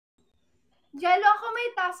Gelo, ako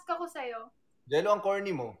may task ako sa'yo. Gelo, ang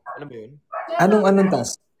corny mo. Alam mo yun? Anong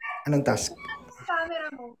task? Anong task?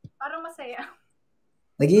 Camera mo. Parang masaya.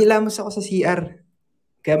 Naghihilamos ako sa CR.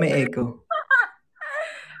 Kaya may echo.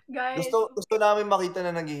 Guys. Gusto namin makita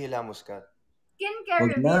na naghihilamos ka. Skincare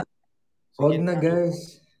Wag review. na. Wag na,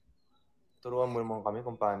 guys. Turuan mo naman kami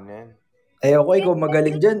kung paano yan. Ayoko, ikaw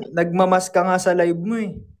magaling dyan. Nagmamas ka nga sa live mo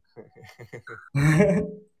eh.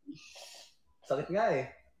 Sakit nga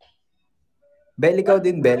eh. Belle, ikaw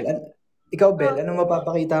din, Belle. Ikaw, Belle, anong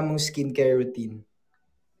mapapakita mong skincare routine?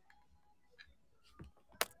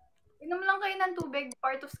 Inom lang kayo ng tubig,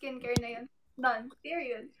 part of skincare na yun. Done.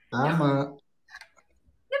 Period. Tama.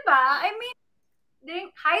 Diba? I mean,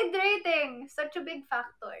 hydrating, such a big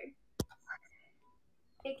factor.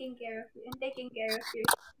 Taking care of you and taking care of you.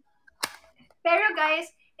 Pero guys,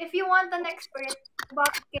 if you want an expert about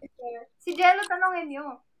skincare, si Gelo tanongin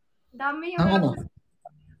nyo. Dami yung... Ano?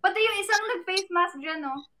 Pati yung isang nag-face mask dyan,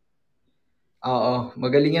 no? Oo,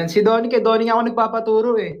 magaling yan. Si Donny, kay Donny nga ako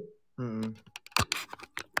nagpapaturo eh.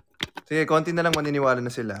 Sige, konti na lang maniniwala na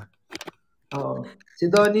sila. Oo. Si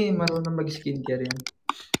Donny, marunong mag-skincare yan.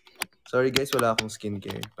 Sorry guys, wala akong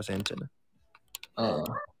skincare. Pasensya na. Oo.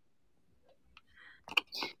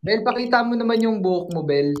 Belle, pakita mo naman yung buhok mo,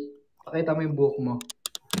 Belle. Pakita mo yung buhok mo.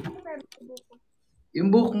 Yung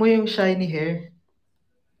buhok mo, yung shiny hair.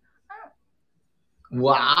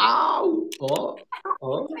 Wow! Oh.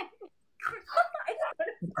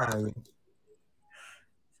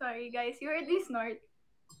 Sorry guys, you heard this snort.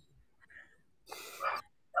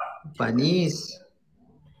 Panis.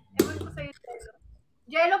 Ewan ko sa'yo, Gelo.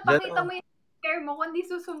 Gelo, pakita mo yung care mo kung di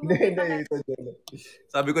susumbong kita.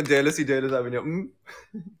 Sabi ko, Gelo, si Gelo, sabi niya,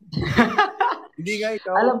 Hindi nga,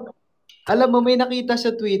 ikaw. Alam mo, may nakita ako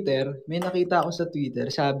sa Twitter,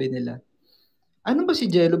 sabi nila, ano ba si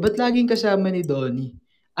Gelo? Ba't laging kasama ni Donny?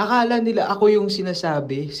 Akala nila ako yung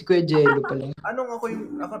sinasabi, si Kuya Gelo pala.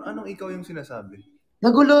 Anong ikaw yung sinasabi?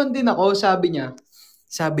 Naguluhan din ako, sabi niya,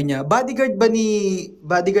 bodyguard ba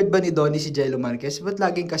ni Donny si Gelo Marquez? Ba't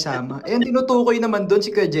laging kasama? Eh, ang tinutukoy naman doon si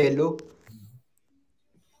Kuya Gelo.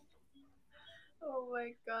 Oh my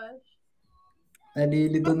gosh.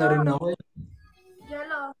 Nalilito na rin ako.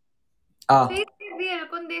 Gelo. Face reveal,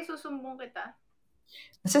 kundi susumbong kita.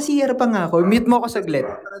 Nasa CR pa nga ako. Mute mo ako saglit.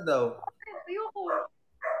 Ano daw? Ayoko.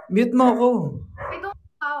 Mute mo ako. I don't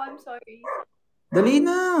know how, I'm sorry. Dali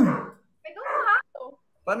na. I don't know how.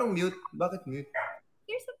 Paano mute? Bakit mute?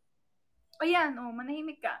 Ayan,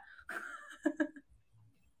 manahimik ka.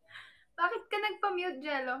 Bakit ka nagpa-mute,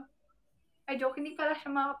 Gelo? Ay, joke, hindi pala siya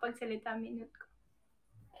makapagsalita. Minute ko.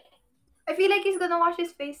 I feel like he's gonna wash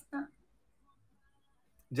his face na.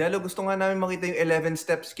 Gelo, gusto nga namin makita yung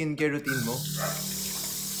 11-step skincare routine mo.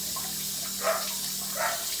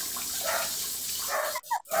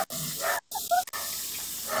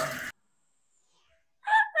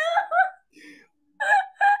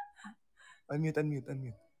 Unmute. Okay.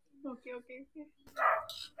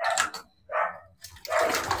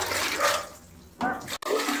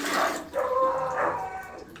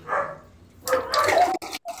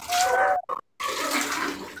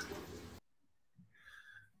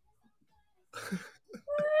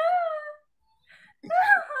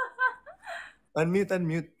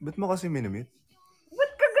 Unmute. Ba't mo kasi minumute?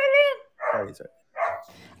 Ba't ka galit? Sorry.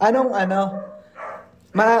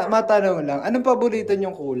 Matanong lang, anong paborito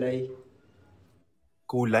niyong kulay?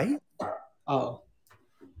 Kulay? Oo.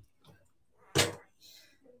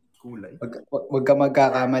 Kulay? Wag ka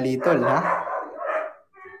magkakamali, tol, ha?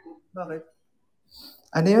 Bakit?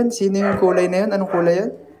 Ano yun? Sino yung kulay na yun? Anong kulay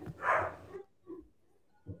yun?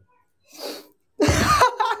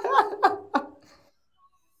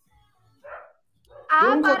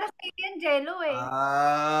 Para sa yan, Gelo eh.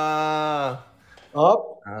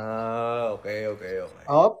 Okay.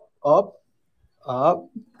 Op.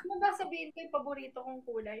 Ano ba sabihin ko yung paborito kong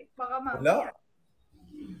kulay? Baka Wala.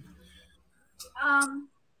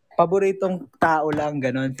 Paboritong tao lang,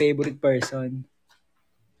 ganon. Favorite person.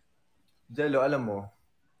 Gelo, alam mo?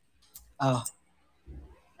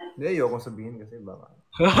 Hindi, ayokong sabihin kasi baka.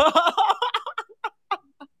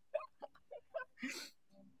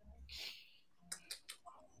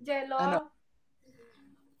 Gelo? Ano?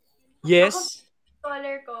 Yes?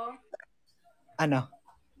 Color ko? Ano?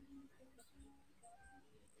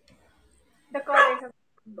 The colors of the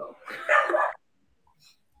rainbow.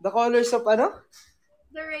 The colors of ano?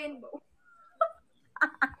 The rainbow.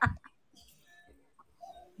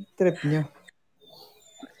 Trip nyo.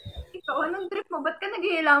 Ikaw, anong trip mo? Ba't ka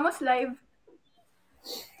naghihilamos live?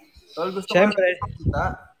 Tol, gusto Siyempre. ko makita.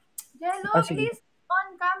 Gelo, please,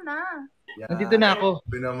 on cam na. Nandito na ako.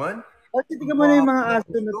 Sabi naman. Tingnan mo na yung mga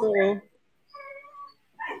aso na to, oh.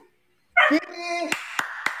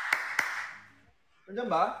 Nandiyan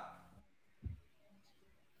ba?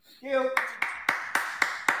 Cute.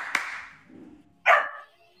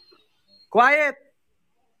 Quiet!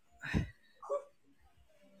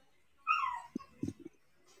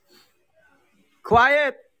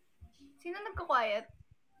 Quiet! Sino nagka-quiet?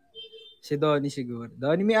 Si Donny siguro.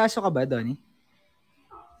 Donny, may aso ka ba, Donny?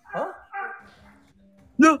 Ha?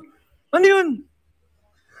 No! Ano yun?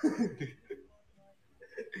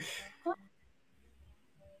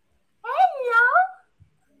 Hello?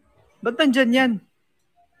 Ba't nandyan yan?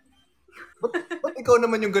 Ba't ikaw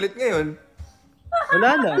naman yung galit ngayon? Wala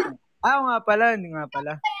lang. Oo nga pala, hindi nga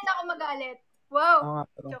pala. Kaya na ako magalit. Wow. Oo nga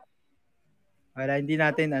pala. Joke. Wala, hindi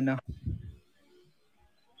natin ano.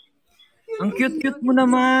 Ang cute-cute mo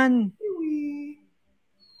naman.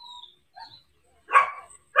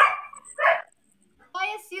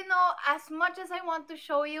 Guys, you know, as much as I want to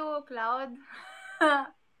show you Cloud,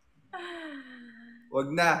 Wag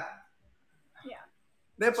na. yeah.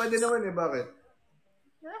 Hindi, pwede naman eh. Bakit?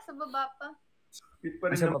 Nasa baba pa. Cute pa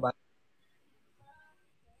rin Asa naman. ba?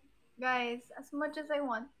 Guys, as much as I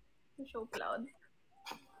want to show Cloud.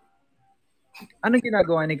 Anong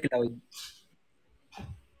ginagawa ni Cloud?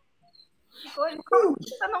 Hindi ko alam.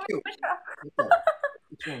 Tanongin mo siya.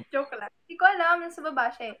 Joke lang. Hindi ko alam. Nasa baba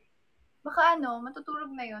siya eh. Baka matutulog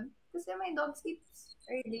na yun. Kasi my dog sleeps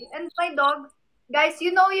early. And my dog, guys, you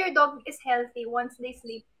know your dog is healthy once they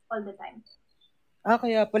sleep all the time.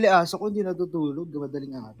 Kaya pala aso ko hindi natutulog.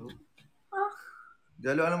 Madaling araw.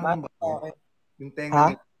 Gelo, alam mo kung bakit? Okay. Yung tenga Ha?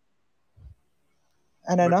 nila.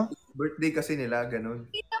 Ano no? Birthday kasi nila, ganun.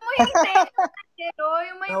 Kita mo yung pero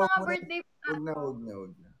yung may mga birthday pa. Huwag na.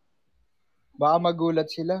 Baka magulat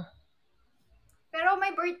sila. Pero may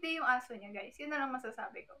birthday yung aso niya, guys. Yun na lang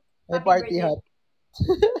masasabi ko. May Happy party birthday. hat.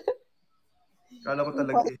 Kala ko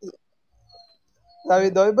talaga eh. Sabi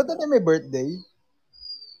daw, ba't na may birthday?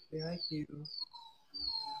 Thank you.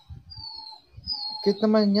 Cute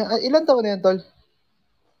naman niya. Ilan taon na yan, tol?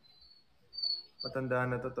 Matandaan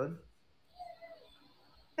na to, tol.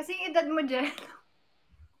 Kasi yung edad mo, Jen.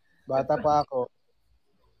 Bata pa ako.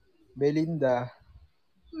 Belinda.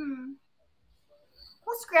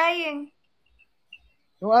 Who's crying?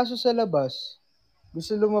 Yung aso sa labas.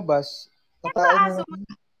 Gusto lumabas. Ano Tatain ba aso mo. mo?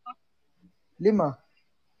 5.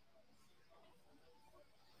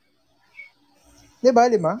 Di ba,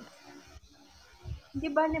 5? Hindi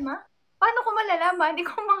ba 5? Paano ko malalaman? Hindi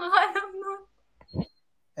ko makakalam nun.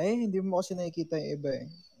 Hindi mo kasi nakikita yung iba eh.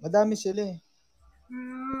 Madami sila eh.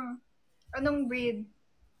 Anong breed?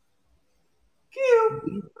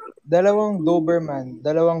 2 Doberman,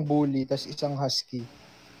 2 bully, tas 1 husky.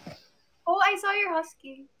 Oh, I saw your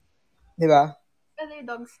husky. Di ba? Other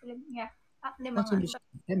dogs. Yeah. 5 nga.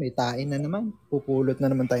 May tain na naman. Pupulot na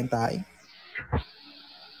naman tayong tain.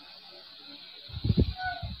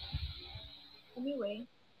 Anyway.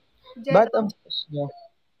 Bakit ang fresh nyo?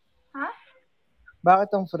 Ha? Bakit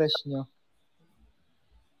ang fresh nyo?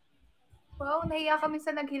 Wow, nahiya kami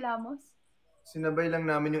sa naghilamos. Sinabay lang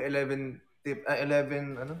namin yung 11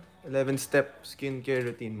 step skincare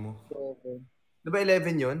routine mo. Okay. Diba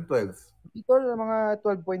 11 yun? 12? Ito mga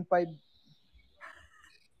 12.5.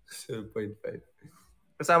 12.5.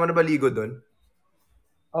 Kasama na ba ligo doon?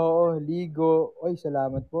 Oo, ligo. Oy,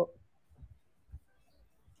 salamat po.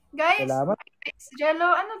 Guys, Salamat.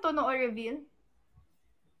 Gelo, ano to reveal?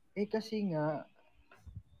 Kasi nga,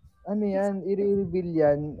 yan, i-reveal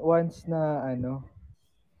yan once na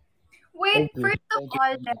Wait, Thank you. first of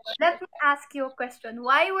all, let me ask you a question.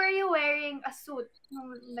 Why were you wearing a suit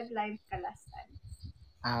nung nag-live ka last time?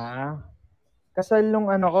 Kasal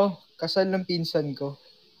nung kasal nung pinsan ko.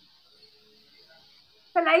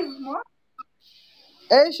 Sa live mo?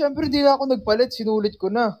 Syempre di na ako nagpalit, sinulit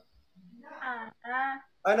ko na.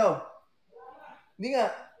 Ano? Hindi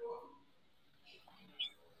nga.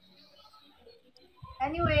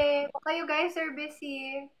 Anyway, okay, you guys are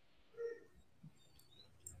busy.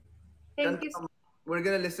 Thank you. We're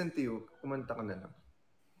gonna listen to you. Kumanta ka na lang.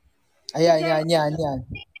 Yan.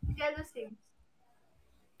 Gelo sings.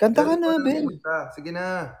 Kanta ka na, Belle. Sige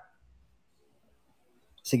na.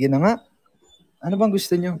 Sige na nga. Ano bang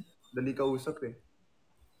gusto nyo? Dali ka usap eh.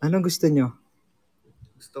 Anong gusto nyo?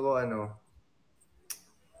 Gusto ko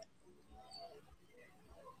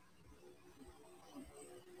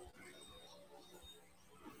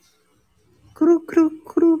Kru.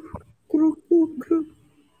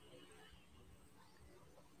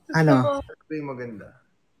 Ano? Ito yung maganda.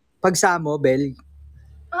 Pagsamo, Belle.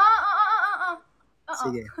 Oo.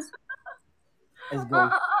 Sige. Let's go.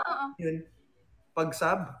 Yun.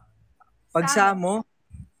 Pagsab? Pagsamo?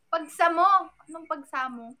 Pagsamo? Anong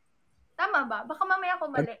pagsamo? Tama ba? Baka mamaya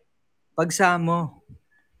ko mali. Pagsamo.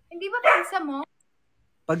 Hindi ba pagsamo?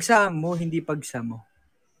 Pagsamo, hindi pagsamo.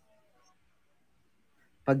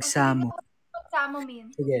 Pagsamo. Pagsamo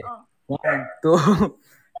mean. Sige. Oh. 1, 2,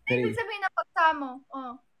 Ano ibig 3. sabihin ng pagsamo?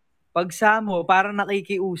 Oh. Pagsamo, parang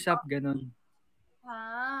nakikiusap, ganun.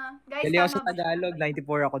 Guys, Dali ako tama sa Tagalog,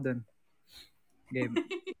 94 ako dun. Game.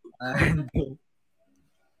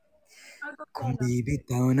 Kung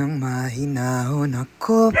bibitaw ng mahinahon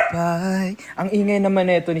ako pa'y... Ang ingay naman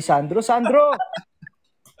nito ni Sandro. Sandro!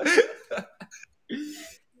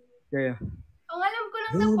 Kaya. Ang alam ko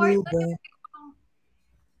lang na part na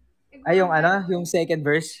ay, yung ano? Yung second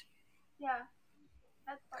verse? Yeah.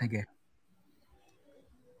 That part. Okay.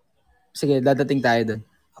 Sige, dadating tayo dun.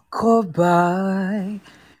 Ako ba'y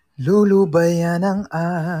lulubayan ang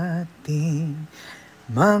ating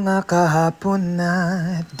mga kahapon na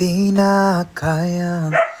di na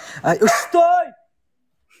kayang ay ustoy!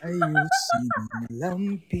 Ayusin ang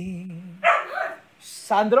lamping.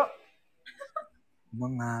 Sandro!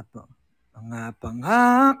 Mga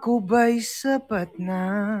pangako ba'y sapat na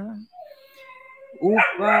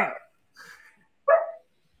upa?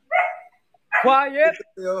 Quiet!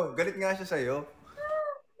 Galit nga siya sa'yo.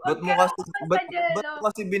 Ba't mo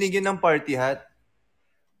kasi binigyan ng party hat?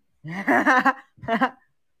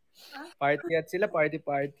 Party at sila, party.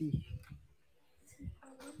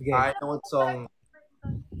 Okay. I know what song.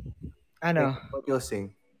 Ano? What you'll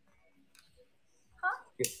sing? Huh?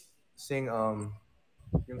 Sing,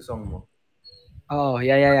 yung song mo. Oh,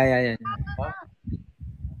 yeah. Huh?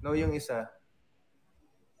 No, yung isa.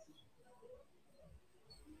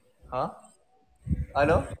 Huh?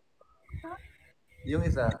 Ano? Yung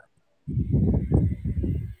isa.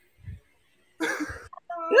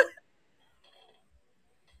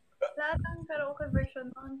 Lahat ng karaoke version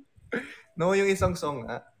nun. No, yung isang song,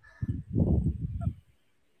 ha?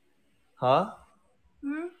 Huh?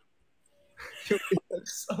 Yung isang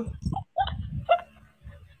song.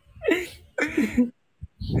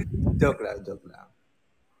 Joke lang.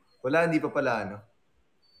 Wala, hindi pa pala, ano?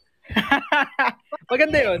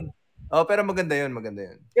 Maganda yun. Oh, pero maganda yun.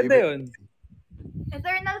 Ganda yun.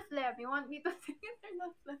 Eternal Flame. You want me to sing Eternal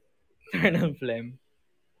Flame? Eternal Flame.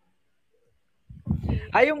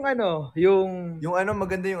 Ay, yung ano, yung... Yung ano,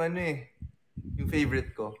 maganda yung ano eh. Yung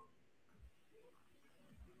favorite ko.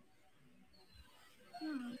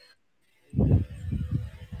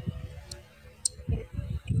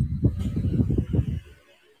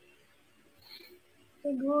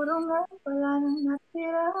 Siguro nga wala nang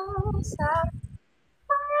natira sa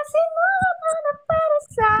mga sinulatan para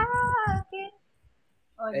sa akin.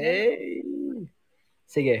 Hey!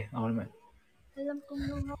 Sige, ako naman. Alam kong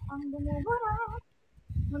luha ang bumubura,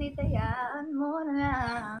 ngunit hayaan mo na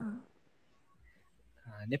lang.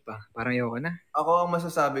 Hanip parang ayoko na. Ako ang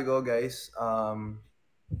masasabi ko, guys,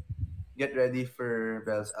 get ready for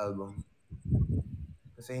Belle's album.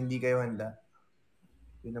 Kasi hindi kayo handa.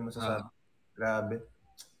 Yun ang masasabi. Grabe.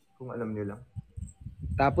 Kung alam nyo lang.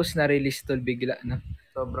 Tapos na-release tol bigla, no?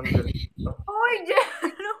 Sobrang galing. Oy,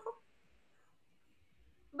 Gelo!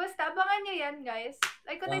 Basta, abangan nyo yan, guys.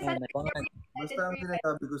 Like what I said, basta ang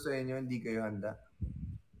sinasabi ko sa inyo, hindi kayo handa.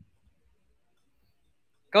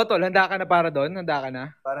 Ikaw tol, handa ka na para doon? Handa ka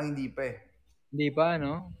na? Parang hindi pa eh. Hindi pa,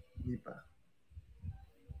 no? Hindi pa.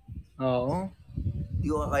 Oo. Hindi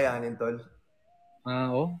ko kakayanin, tol.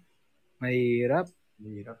 Oo. Mahirap.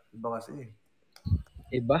 Mahirap. Iba kasi eh.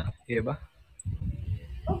 Iba.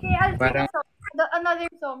 Okay, I'll sing a song.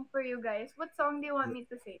 Another song for you guys. What song do you want me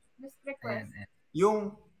to sing? Just request. Ayan.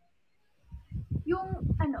 Yung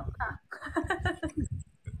ano,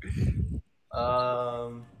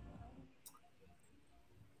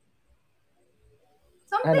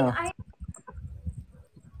 something ano?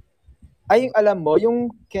 Ay, alam mo,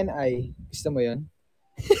 yung Can I? Gusto mo yun?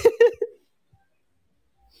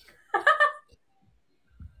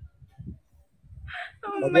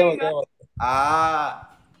 Oh my God.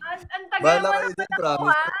 Ang tagal mo na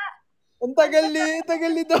nakuha. Ang tagal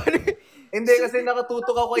ni Donny. Hindi, kasi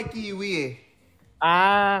nakatutok ako kay Kiwi eh.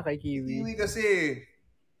 Kay Kiwi. Kiwi kasi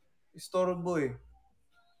istorbo eh.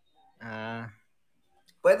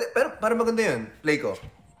 Pwede, pero para maganda yun. Play ko.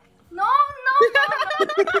 No.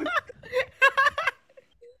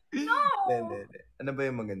 Hindi. Ano ba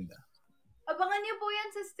yung maganda? Abangan niyo po yan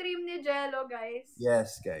sa stream ni Gelo, guys.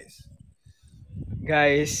 Yes, guys.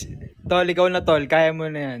 Guys, tol, ikaw na tol. Kaya mo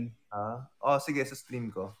na yan. Sige, sa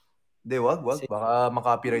stream ko. Hindi, wag. Baka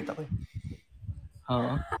makapiright ako eh.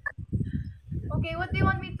 Oo. Okay, what do you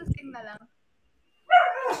want me to sing na lang?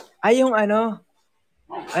 Ay, yung ano,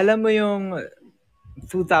 alam mo yung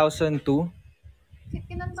 2002?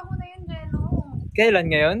 Kinanta ko na yun, Gelo. Kailan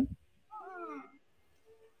ngayon?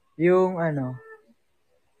 Yung ano,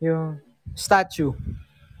 yung statue.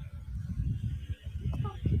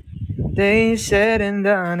 They said and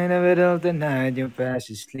done in the middle of the night, you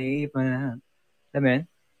fast asleep. Alam mo yun?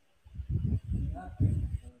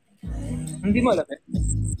 Hindi mo alam yun?